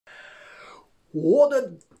我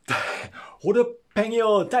的朋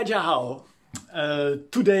友大家好.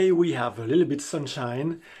 Today we have a little bit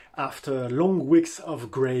sunshine after long weeks of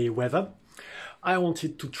grey weather. I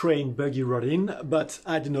wanted to train buggy rolling, but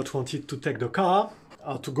I did not want it to take the car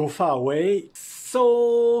or to go far away.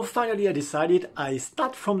 So finally I decided I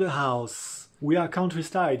start from the house. We are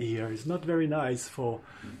countryside here. It's not very nice for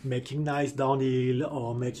making nice downhill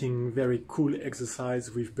or making very cool exercise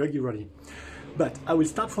with buggy rolling. But I will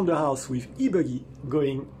start from the house with e-buggy,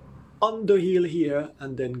 going on the hill here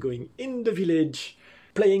and then going in the village,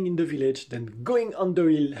 playing in the village, then going on the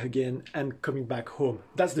hill again and coming back home.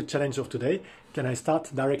 That's the challenge of today. Can I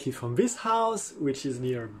start directly from this house, which is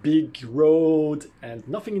near a big road and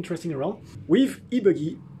nothing interesting around, with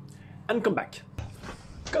e-buggy and come back.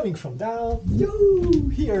 Coming from down,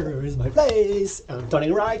 here is my place, and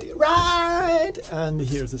turning right, and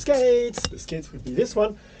here's the skates. The skates will be this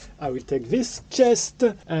one. I will take this chest.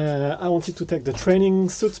 I wanted to take the training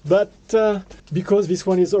suit, but because this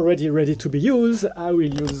one is already ready to be used, I will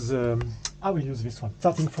use this one.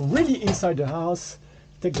 Starting from really inside the house,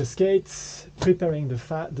 take the skates, preparing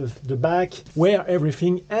the back, wear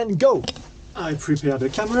everything, and go. I prepare the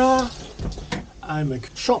camera. I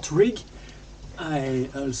make short rig. I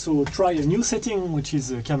also try a new setting, which is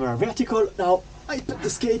a camera vertical. Now I put the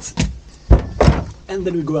skates and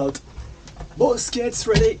then we go out. Both skates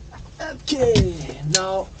ready. Okay,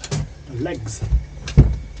 now the legs.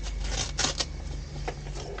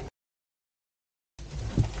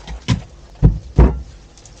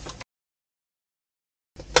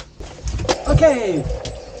 Okay,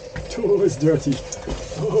 toes dirty.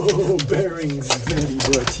 Oh, bearings very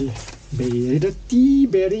dirty. Very dirty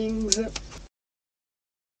bearings.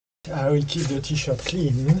 I will keep the t-shirt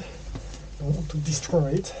clean. I don't want to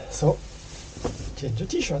destroy it, so change the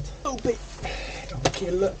t-shirt. Okay, don't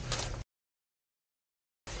kill.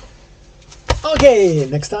 Okay,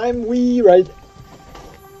 next time we ride.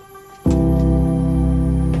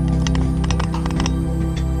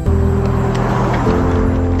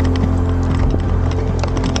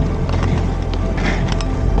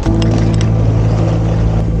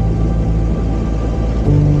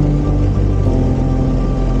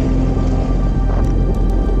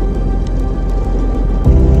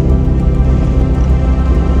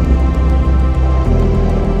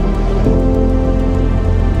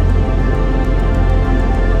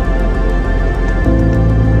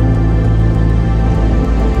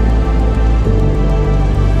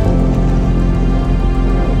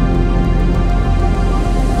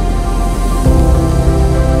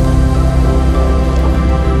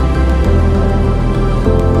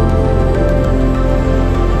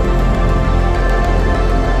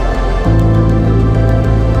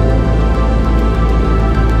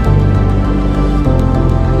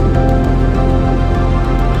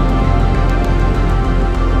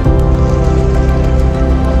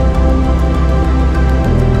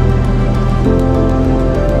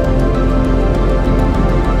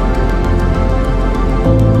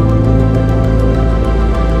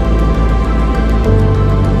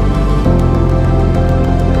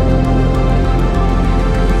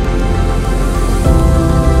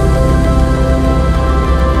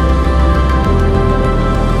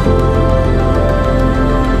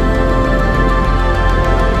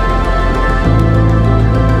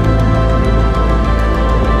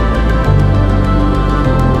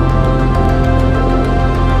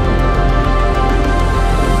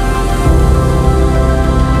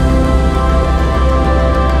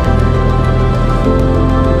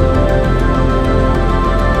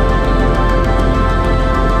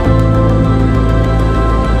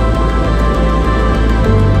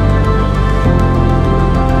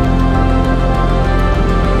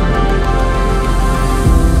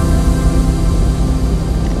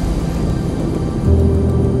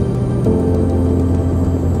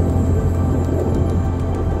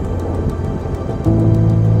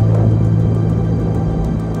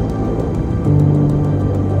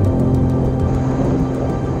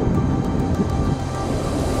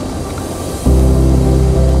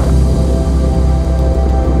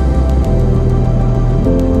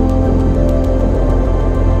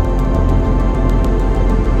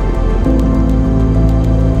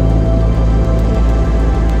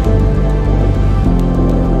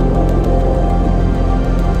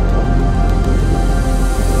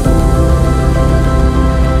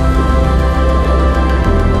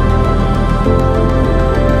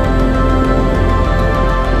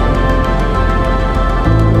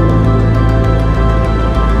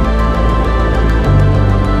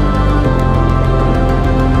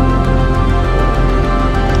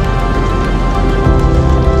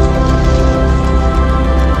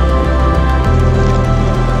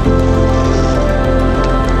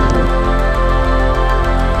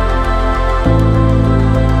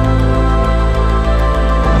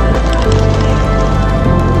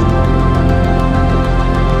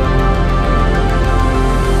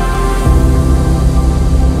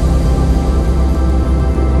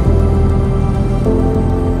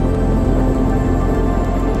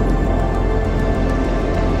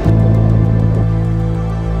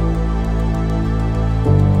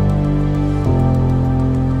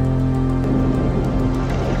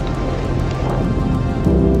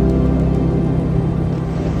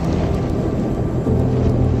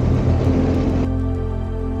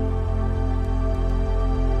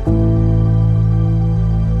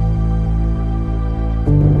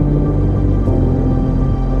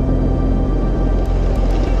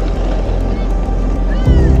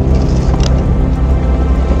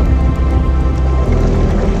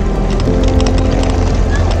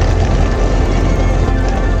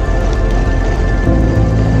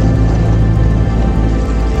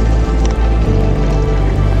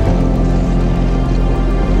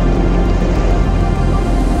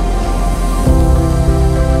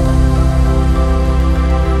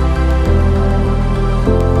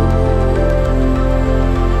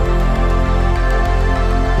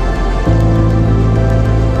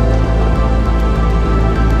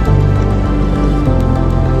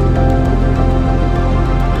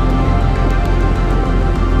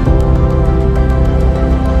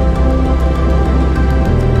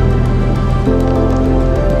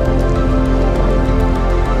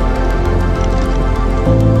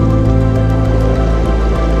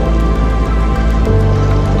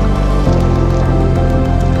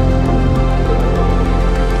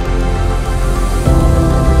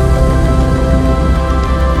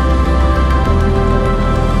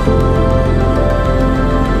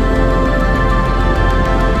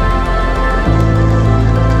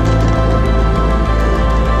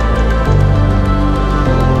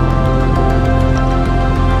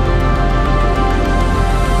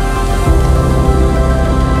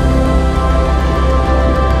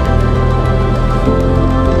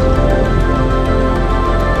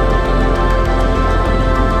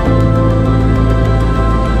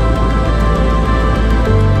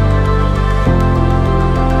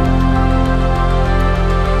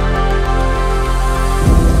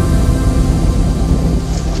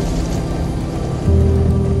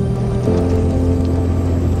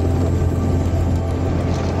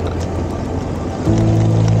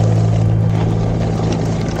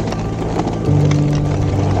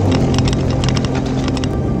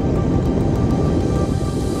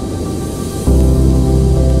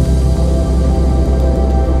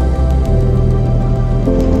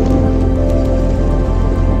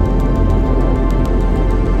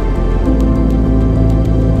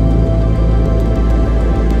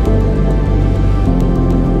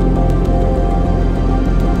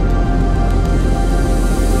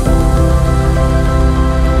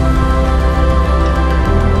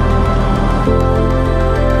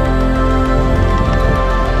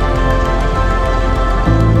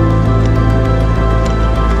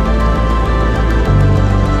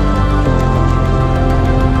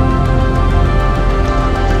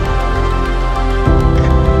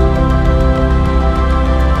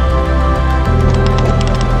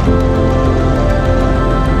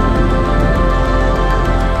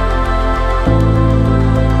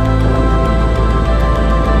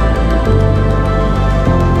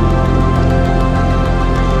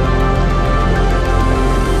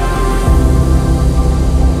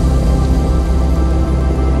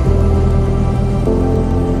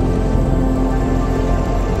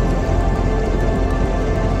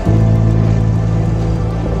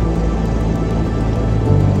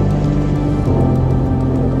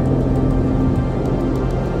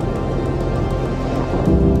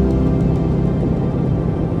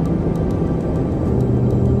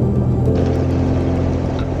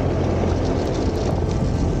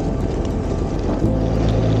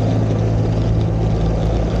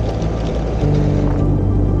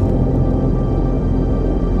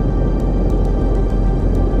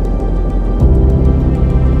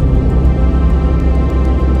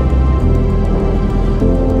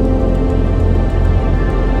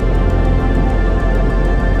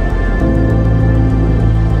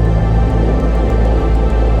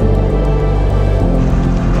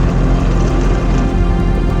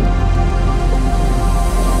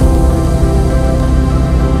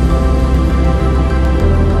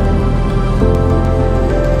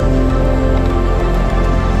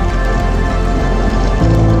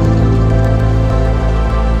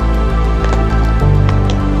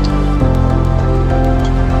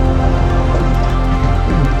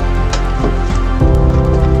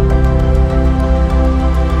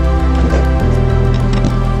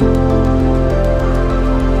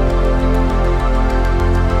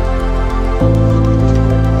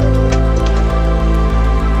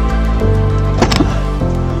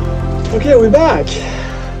 Okay, we're back.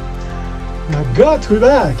 My God, we're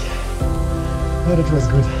back. Oh, that was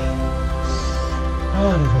good.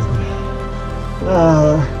 Oh, that was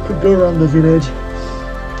good. Could go around the village.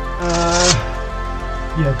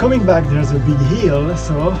 Yeah, coming back there's a big hill,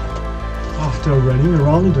 so after running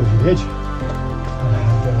around the village, I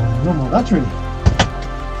had no more battery.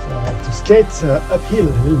 So I had to skate uphill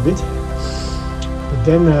a little bit. But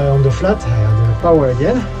then on the flat I had power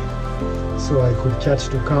again, so I could catch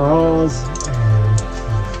the cars and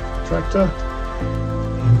the tractor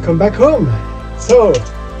and come back home. So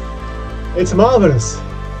it's marvelous.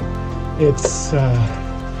 It's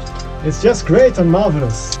just great and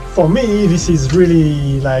marvelous. For me, this is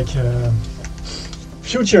really like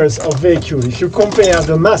futures of vehicle. If you compare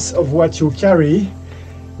the mass of what you carry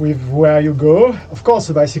with where you go, of course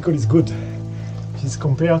a bicycle is good. It's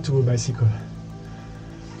compared to a bicycle.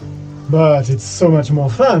 But it's so much more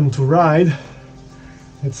fun to ride.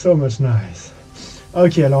 It's so much nice.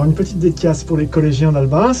 Ok, alors une petite dédicace pour les collégiens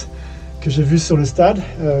d'Albins que j'ai vus sur le stade.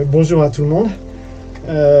 Bonjour à tout le monde.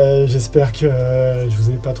 J'espère que je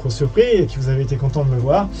vous ai pas trop surpris et que vous avez été content de me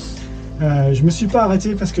voir. Je me suis pas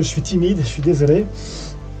arrêté parce que je suis timide, je suis désolé.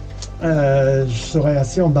 Je serais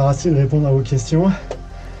assez embarrassé de répondre à vos questions.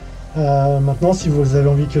 Maintenant, si vous avez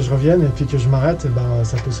envie que je revienne et puis que je m'arrête, ben,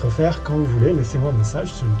 ça peut se refaire quand vous voulez. Laissez-moi un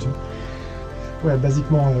message sur YouTube. Ouais,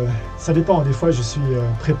 basiquement, ça dépend. Des fois, je suis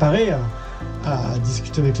préparé à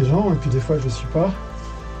discuter avec les gens et puis des fois, je ne suis pas.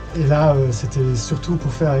 Et là, c'était surtout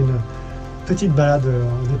pour faire une petite balade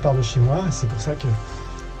au départ de chez moi. C'est pour ça que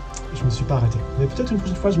je me suis pas arrêté. Mais peut-être une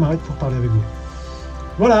prochaine fois, je m'arrête pour parler avec vous.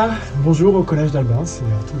 Voilà, bonjour au collège d'Albins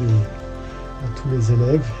et à tous les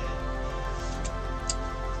élèves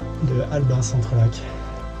de Albin Centre-Lac.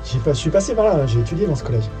 Je suis passé par là, j'ai étudié dans ce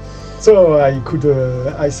collège. So I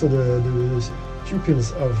saw the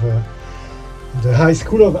pupils of the high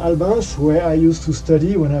school of Albins where I used to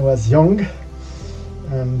study when I was young,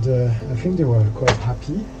 and I think they were quite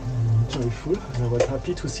happy and joyful, and I was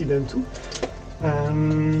happy to see them too.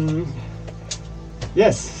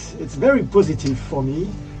 Yes, it's very positive for me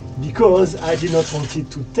because I did not want it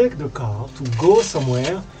to take the car to go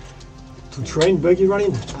somewhere to train buggy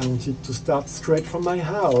rolling. I wanted to start straight from my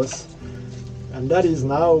house, and that is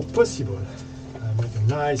now possible. I make a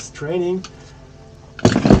nice training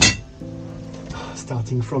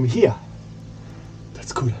starting from here.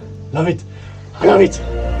 That's cool. Love it. I love it.